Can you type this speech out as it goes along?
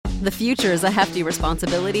The future is a hefty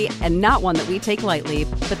responsibility and not one that we take lightly,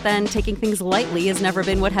 but then taking things lightly has never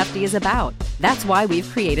been what Hefty is about. That's why we've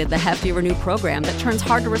created the Hefty Renew program that turns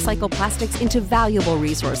hard-to-recycle plastics into valuable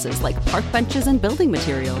resources like park benches and building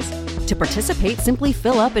materials. To participate, simply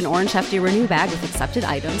fill up an orange Hefty Renew bag with accepted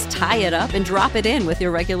items, tie it up, and drop it in with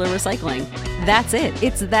your regular recycling. That's it.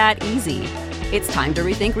 It's that easy. It's time to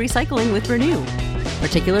rethink recycling with Renew.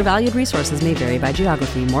 Particular valued resources may vary by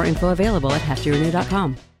geography. More info available at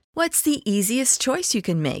heftyrenew.com. What's the easiest choice you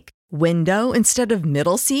can make? Window instead of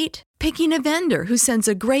middle seat? Picking a vendor who sends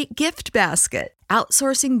a great gift basket?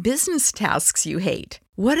 Outsourcing business tasks you hate?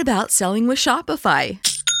 What about selling with Shopify?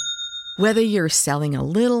 Whether you're selling a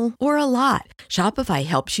little or a lot, Shopify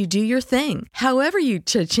helps you do your thing, however you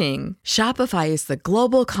cha-ching. Shopify is the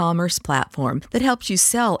global commerce platform that helps you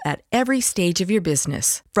sell at every stage of your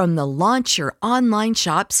business. From the launch your online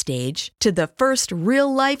shop stage to the first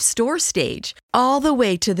real-life store stage, all the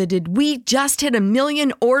way to the did we just hit a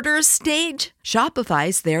million orders stage.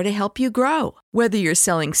 Shopify's there to help you grow. Whether you're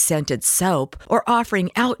selling scented soap or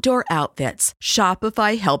offering outdoor outfits,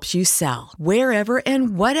 Shopify helps you sell. Wherever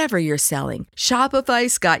and whatever you're selling,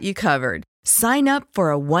 Shopify's got you covered. Sign up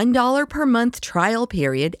for a $1 per month trial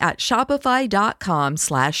period at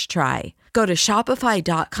shopify.com/try. Go to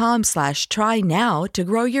shopify.com/try now to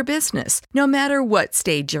grow your business, no matter what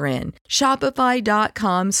stage you're in.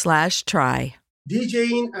 Shopify.com/try.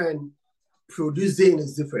 DJing and producing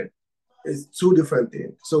is different. It's two different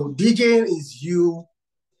things. So DJing is you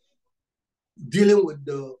dealing with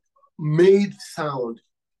the made sound,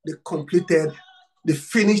 the completed, the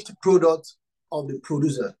finished product of the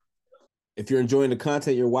producer. If you're enjoying the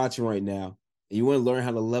content you're watching right now and you want to learn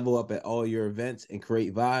how to level up at all your events and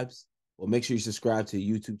create vibes, well, make sure you subscribe to the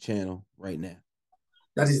YouTube channel right now.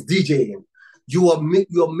 That is DJing. You are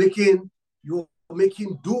making do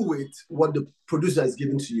with what the producer is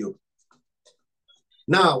giving to you.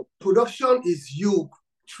 Now, production is you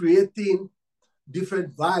creating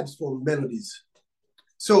different vibes for melodies.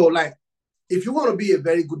 So, like, if you want to be a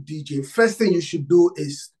very good DJ, first thing you should do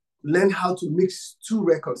is learn how to mix two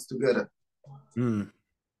records together. Number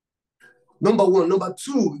one. Number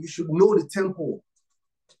two, you should know the tempo,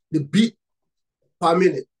 the beat per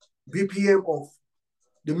minute, BPM of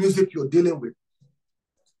the music you're dealing with.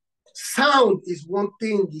 Sound is one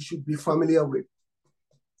thing you should be familiar with.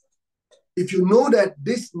 If you know that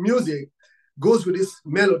this music goes with this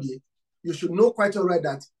melody, you should know quite all right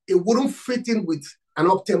that it wouldn't fit in with an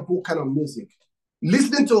up-tempo kind of music.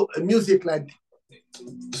 Listening to a music like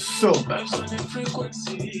so,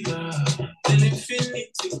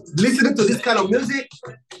 listening to this kind of music,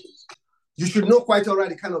 you should know quite all right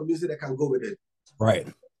the kind of music that can go with it. Right.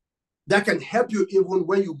 That can help you even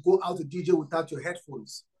when you go out to DJ without your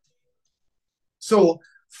headphones. So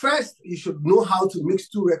first, you should know how to mix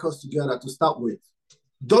two records together to start with.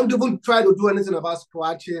 Don't even try to do anything about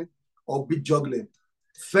scratching or beat juggling.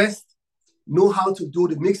 First, know how to do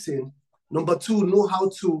the mixing. Number two, know how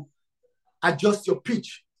to adjust your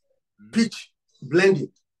pitch. Pitch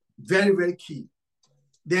blending. Very, very key.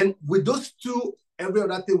 Then with those two, every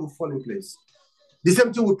other thing will fall in place. The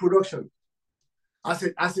same thing with production. As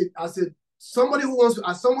somebody who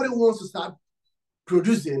wants to start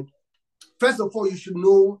producing, first of all, you should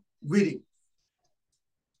know reading.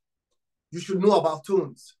 You should know about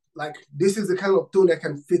tones. Like, this is the kind of tone that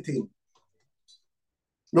can fit in.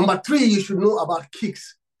 Number three, you should know about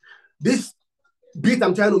kicks. This beat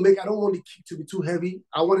I'm trying to make, I don't want the kick to be too heavy.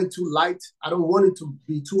 I want it too light. I don't want it to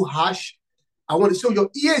be too harsh. I want it so your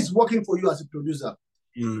ear is working for you as a producer.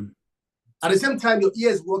 At the same time, your ear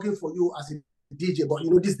is working for you as a DJ. But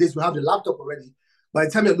these days we have the laptop already. By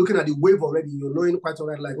the time you're looking at the wave already, you're knowing quite all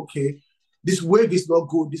right, like, okay, this wave is not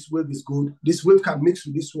good. This wave is good. This wave can mix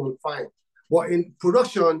with this one, fine. But in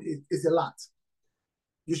production, it's a lot.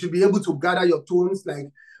 You should be able to gather your tones,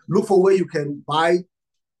 like look for where you can buy,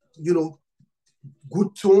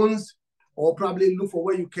 good tones, or probably look for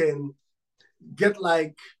where you can get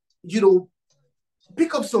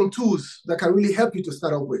pick up some tools that can really help you to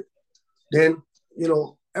start up with. Then,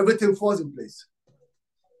 everything falls in place.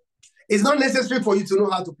 It's not necessary for you to know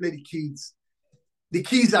how to play the keys. The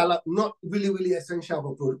keys are not really, really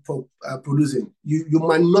essential for producing. You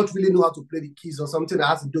might not really know how to play the keys or something that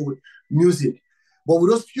has to do with music. But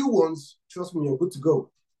with those few ones, trust me, you're good to go.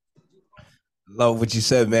 Love what you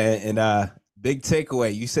said, man. And big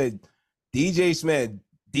takeaway. You said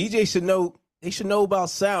DJs should know. They should know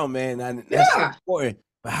about sound, man. And that's important.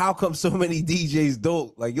 But how come so many DJs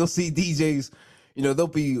don't? Like, you'll see DJs, they'll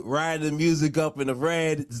be riding the music up in the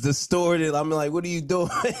red, it's distorted. I'm like, what are you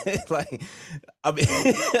doing? It's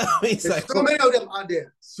so many of them out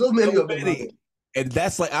there. So many of them out there. And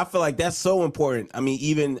that's like, I feel like that's so important. I mean,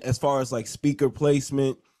 even as far as like speaker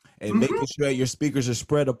placement and making sure that your speakers are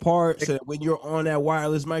spread apart so that when you're on that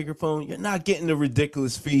wireless microphone, you're not getting the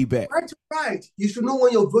ridiculous feedback. Right. You should know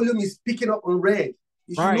when your volume is picking up on red.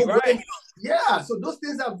 You should know when, so those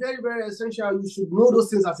things are very, very essential. You should know those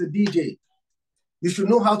things as a DJ. You should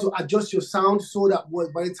know how to adjust your sound so that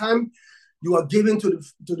by the time you are giving to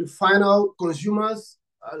the final consumers,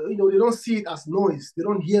 they don't see it as noise. They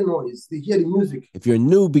don't hear noise. They hear the music. If you're a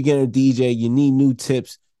new beginner DJ, you need new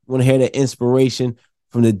tips. You want to hear that inspiration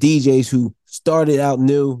from the DJs who started out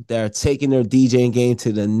new, that are taking their DJing game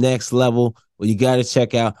to the next level. Well, you got to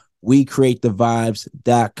check out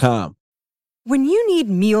WeCreateTheVibes.com. When you need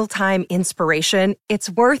mealtime inspiration,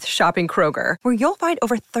 it's worth shopping Kroger, where you'll find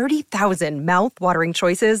over 30,000 mouth-watering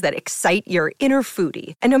choices that excite your inner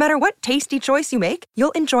foodie. And no matter what tasty choice you make,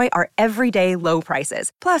 you'll enjoy our everyday low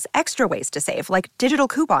prices, plus extra ways to save, like digital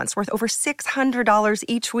coupons worth over $600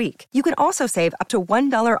 each week. You can also save up to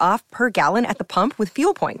 $1 off per gallon at the pump with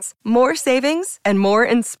fuel points. More savings and more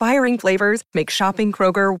inspiring flavors make shopping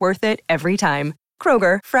Kroger worth it every time.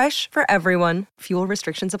 Kroger, fresh for everyone. Fuel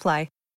restrictions apply.